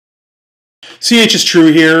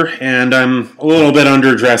CHistrue here, and I'm a little bit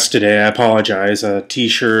underdressed today. I apologize. A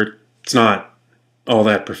t-shirt, it's not all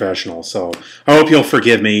that professional, so I hope you'll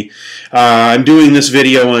forgive me. I'm doing this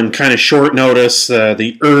video on kind of short notice.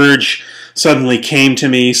 The urge suddenly came to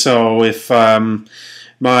me, so if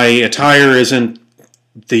my attire isn't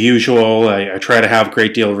the usual, I try to have a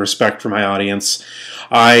great deal of respect for my audience.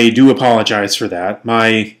 I do apologize for that.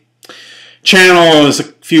 My channel is a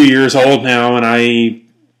few years old now, and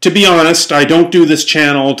to be honest, I don't do this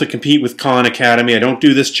channel to compete with Khan Academy. I don't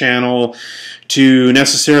do this channel to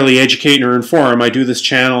necessarily educate or inform. I do this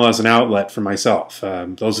channel as an outlet for myself.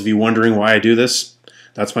 Those of you wondering why I do this,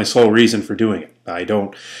 that's my sole reason for doing it. I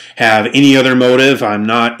don't have any other motive. I'm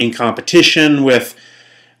not in competition with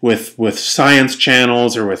science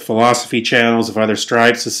channels or with philosophy channels of other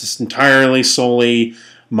stripes. This is entirely solely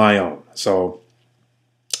my own. So,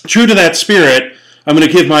 true to that spirit, I'm going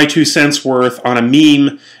to give my 2 cents worth on a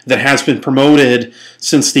meme that has been promoted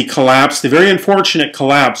since the collapse, the very unfortunate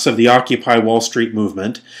collapse of the Occupy Wall Street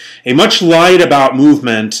movement, a much lied about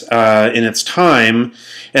movement in its time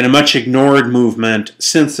and a much ignored movement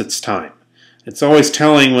since its time. It's always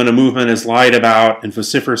telling when a movement is lied about and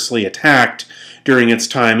vociferously attacked during its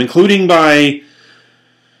time, including by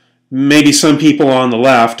maybe some people on the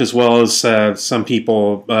left as well as some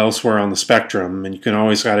people elsewhere on the spectrum, and you can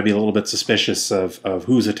always got to be a little bit suspicious of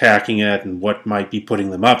who's attacking it and what might be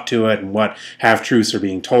putting them up to it and what half-truths are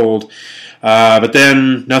being told. But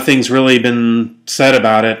then nothing's really been said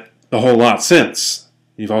about it a whole lot since.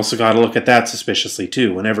 You've also got to look at that suspiciously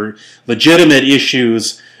too, whenever legitimate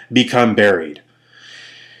issues become buried.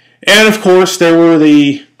 And of course there were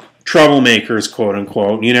the troublemakers,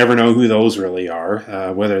 quote-unquote. You never know who those really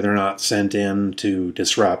are, whether they're not sent in to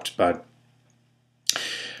disrupt. But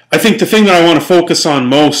I think the thing that I want to focus on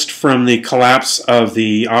most from the collapse of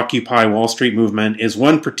the Occupy Wall Street movement is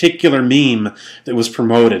one particular meme that was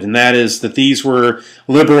promoted, and that is that these were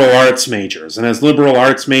liberal arts majors. And as liberal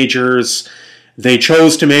arts majors, they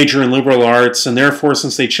chose to major in liberal arts, and therefore,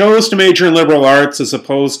 since they chose to major in liberal arts as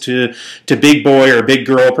opposed to big boy or big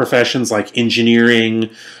girl professions like engineering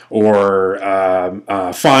or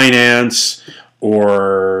finance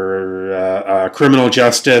or criminal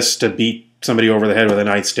justice to beat somebody over the head with a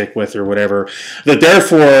nightstick with or whatever, that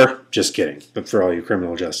therefore, just kidding, but for all you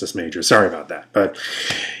criminal justice majors, sorry about that. But,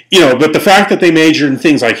 but the fact that they majored in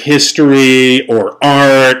things like history or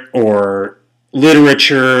art or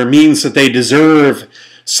literature means that they deserve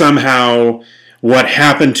somehow what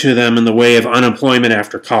happened to them in the way of unemployment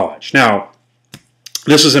after college. Now,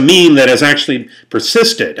 this is a meme that has actually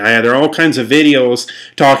persisted. There are all kinds of videos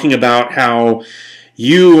talking about how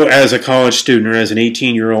you as a college student or as an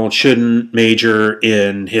 18-year-old shouldn't major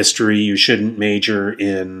in history, you shouldn't major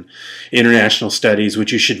in international studies.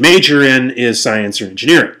 What you should major in is science or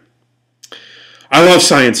engineering. I love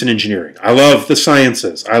science and engineering. I love the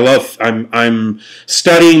sciences. I'm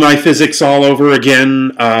studying my physics all over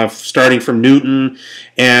again, starting from Newton,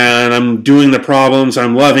 and I'm doing the problems.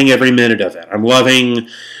 I'm loving every minute of it. I'm loving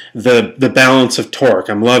the balance of torque.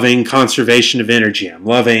 I'm loving conservation of energy. I'm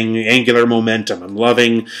loving angular momentum. I'm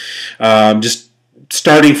loving just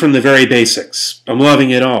starting from the very basics. I'm loving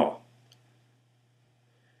it all.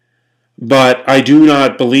 But I do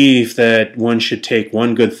not believe that one should take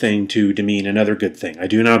one good thing to demean another good thing. I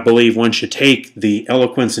do not believe one should take the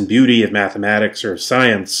eloquence and beauty of mathematics or of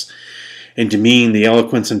science and demean the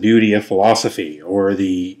eloquence and beauty of philosophy or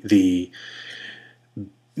the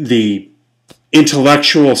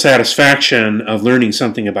intellectual satisfaction of learning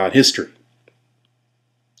something about history.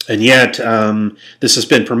 And yet, this has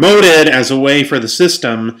been promoted as a way for the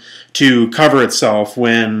system to cover itself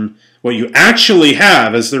when what you actually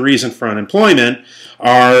have as the reason for unemployment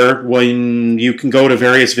are when you can go to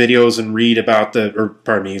various videos and read about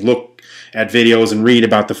look at videos and read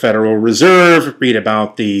about the Federal Reserve, read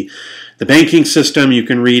about the banking system. You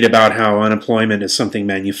can read about how unemployment is something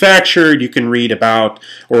manufactured. You can read about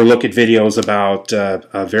or look at videos about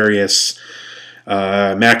various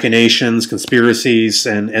machinations, conspiracies,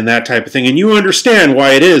 and that type of thing. And you understand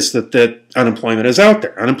why it is that unemployment is out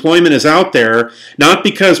there. Unemployment is out there not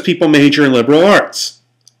because people major in liberal arts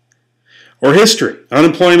or history.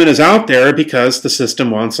 Unemployment is out there because the system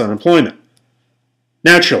wants unemployment.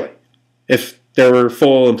 Naturally. If there were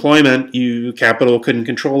full employment, capital couldn't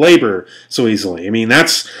control labor so easily. I mean,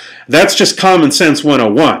 that's just common sense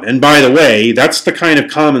 101. And by the way, that's the kind of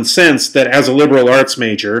common sense that as a liberal arts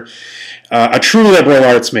major, a true liberal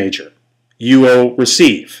arts major, you will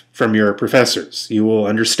receive from your professors. You will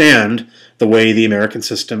understand the way the American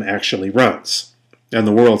system actually runs and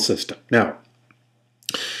the world system. Now,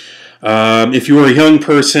 if you are a young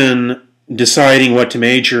person deciding what to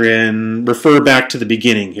major in, refer back to the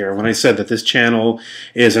beginning here when I said that this channel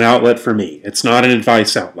is an outlet for me. It's not an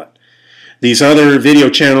advice outlet. These other video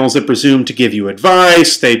channels that presume to give you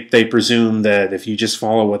advice, they presume that if you just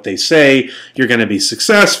follow what they say, you're going to be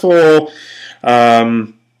successful.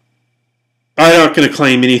 I'm not going to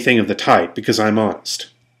claim anything of the type because I'm honest.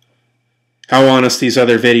 How honest these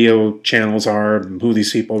other video channels are, and who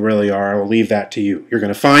these people really are, I will leave that to you. You're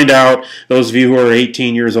going to find out, those of you who are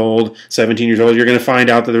 18 years old, 17 years old, you're going to find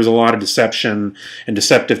out that there's a lot of deception and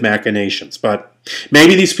deceptive machinations. But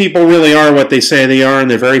maybe these people really are what they say they are,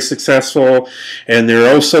 and they're very successful, and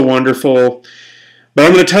they're oh so wonderful. But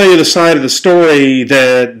I'm going to tell you the side of the story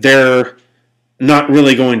that they're not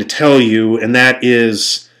really going to tell you, and that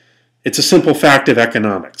is, it's a simple fact of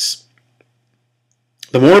economics.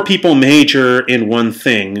 The more people major in one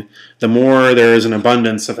thing, the more there is an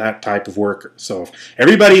abundance of that type of worker. So if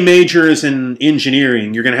everybody majors in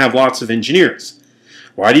engineering, you're going to have lots of engineers.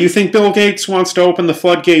 Why do you think Bill Gates wants to open the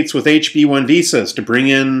floodgates with HB1 visas to bring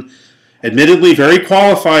in admittedly very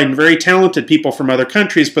qualified and very talented people from other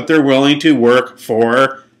countries, but they're willing to work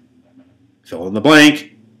for, fill in the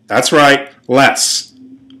blank, that's right, less.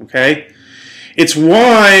 Okay? It's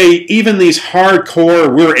why even these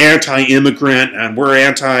hardcore, we're anti-immigrant and we're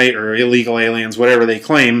anti or illegal aliens, whatever they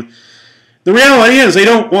claim, the reality is they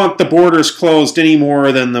don't want the borders closed any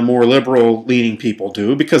more than the more liberal-leaning people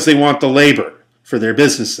do because they want the labor for their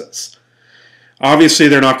businesses. Obviously,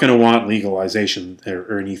 they're not going to want legalization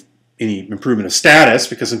or any improvement of status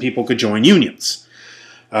because then people could join unions.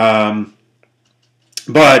 Needless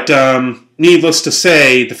to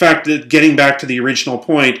say, the fact that, getting back to the original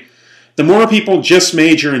point, the more people just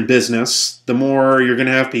major in business, the more you're going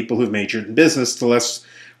to have people who've majored in business, the less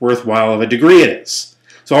worthwhile of a degree it is.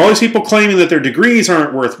 So all these people claiming that their degrees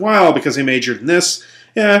aren't worthwhile because they majored in this,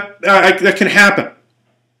 yeah, that can happen.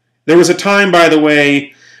 There was a time, by the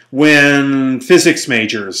way, when physics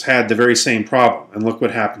majors had the very same problem, and look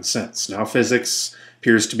what happened since. Now physics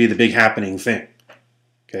appears to be the big happening thing.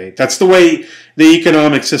 Okay, that's the way the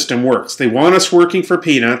economic system works. They want us working for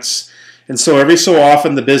peanuts, and so every so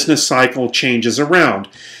often the business cycle changes around.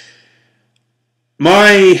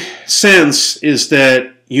 My sense is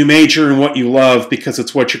that you major in what you love because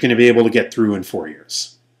it's what you're going to be able to get through in 4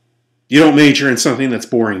 years. You don't major in something that's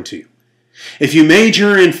boring to you. If you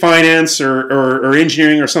major in finance or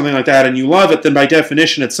engineering or something like that and you love it, then by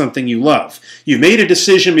definition it's something you love. You've made a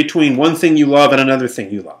decision between one thing you love and another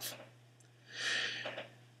thing you love.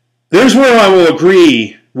 There's where I will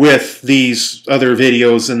agree with these other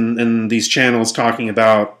videos and these channels talking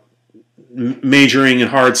about majoring in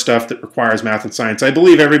hard stuff that requires math and science. I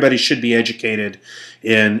believe everybody should be educated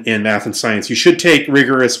in math and science. You should take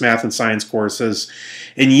rigorous math and science courses.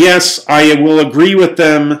 And yes, I will agree with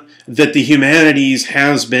them that the humanities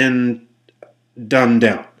has been dumbed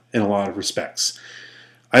down in a lot of respects.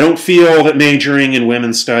 I don't feel that majoring in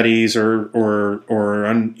women's studies or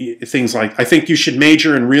things like, I think you should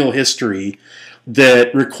major in real history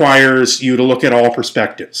that requires you to look at all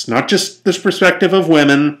perspectives, not just this perspective of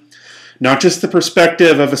women, not just the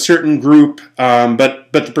perspective of a certain group,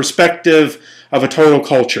 but the perspective of a total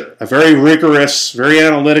culture, a very rigorous, very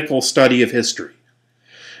analytical study of history.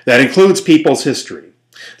 That includes people's history.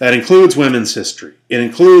 That includes women's history. It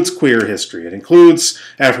includes queer history. It includes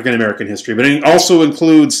African American history. But it also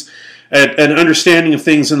includes an understanding of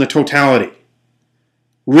things in the totality.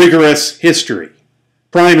 Rigorous history.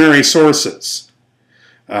 Primary sources.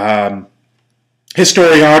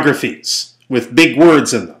 Historiographies with big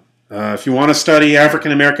words in them. If you want to study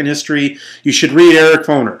African American history, you should read Eric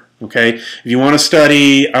Foner. Okay? If you want to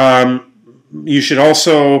study, you should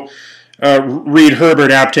also read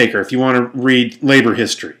Herbert Aptaker if you want to read labor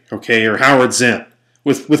history, okay, or Howard Zinn,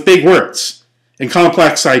 with big words and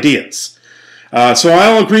complex ideas. So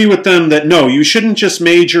I'll agree with them that no, you shouldn't just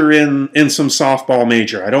major in some softball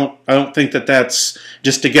major. I don't think that that's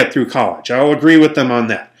just to get through college. I'll agree with them on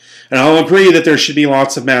that, and I'll agree that there should be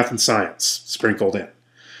lots of math and science sprinkled in.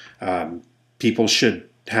 People should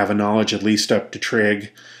have a knowledge at least up to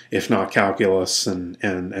trig, if not calculus, and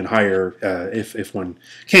higher if one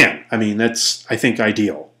can. I mean, that's, I think,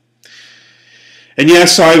 ideal. And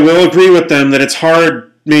yes, I will agree with them that it's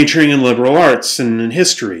hard majoring in liberal arts and in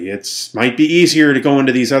history. It might be easier to go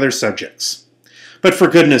into these other subjects. But for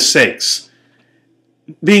goodness sakes,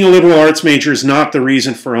 being a liberal arts major is not the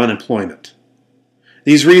reason for unemployment.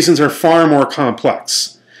 These reasons are far more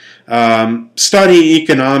complex. Study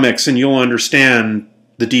economics and you'll understand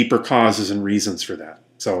the deeper causes and reasons for that.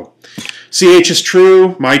 So,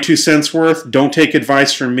 CHistrue, my 2 cents worth. Don't take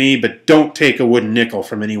advice from me, but don't take a wooden nickel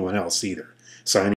from anyone else either. Signing.